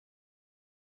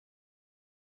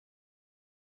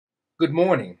Good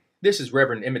morning. This is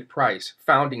Reverend Emmett Price,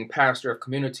 founding pastor of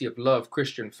Community of Love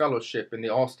Christian Fellowship in the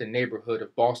Allston neighborhood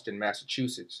of Boston,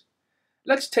 Massachusetts.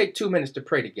 Let's take 2 minutes to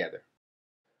pray together.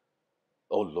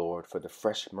 O Lord, for the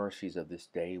fresh mercies of this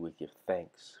day we give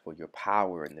thanks. For your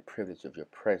power and the privilege of your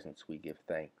presence we give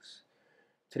thanks.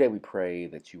 Today we pray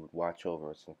that you would watch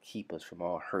over us and keep us from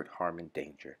all hurt, harm, and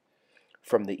danger.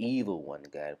 From the evil one,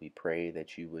 God, we pray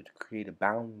that you would create a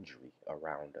boundary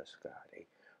around us, God, a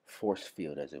force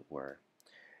field, as it were.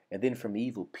 And then from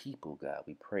evil people, God,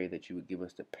 we pray that you would give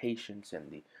us the patience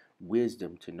and the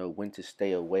wisdom to know when to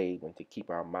stay away, when to keep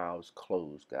our mouths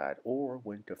closed, God, or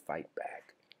when to fight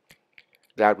back.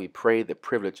 God, we pray the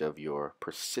privilege of your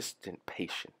persistent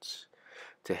patience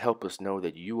to help us know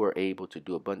that you are able to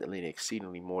do abundantly and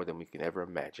exceedingly more than we can ever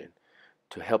imagine,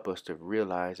 to help us to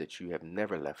realize that you have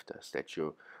never left us, that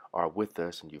you are with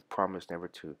us and you've promised never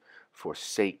to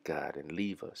forsake, God, and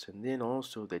leave us. And then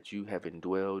also that you have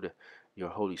indwelled your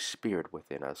Holy Spirit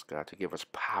within us, God, to give us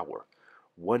power,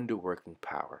 wonder-working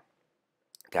power.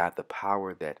 God, the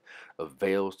power that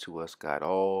avails to us, God,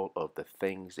 all of the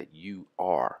things that you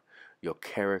are, your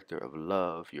character of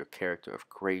love, your character of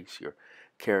grace, your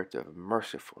character of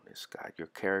mercifulness, God, your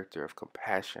character of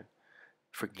compassion,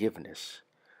 forgiveness.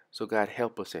 So, God,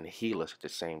 help us and heal us at the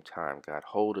same time. God,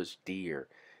 hold us dear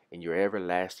in your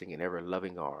everlasting and ever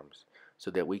loving arms so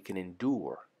that we can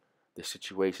endure the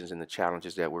situations and the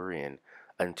challenges that we're in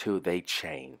until they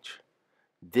change.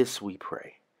 This we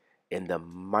pray in the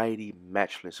mighty,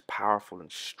 matchless, powerful,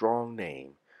 and strong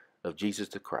name of Jesus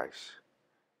the Christ,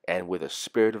 and with a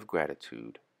spirit of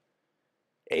gratitude.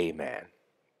 Amen.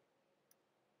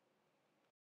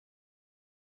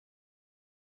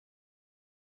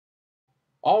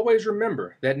 Always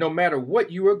remember that no matter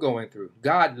what you are going through,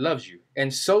 God loves you,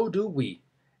 and so do we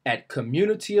at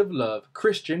Community of Love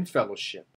Christian Fellowship.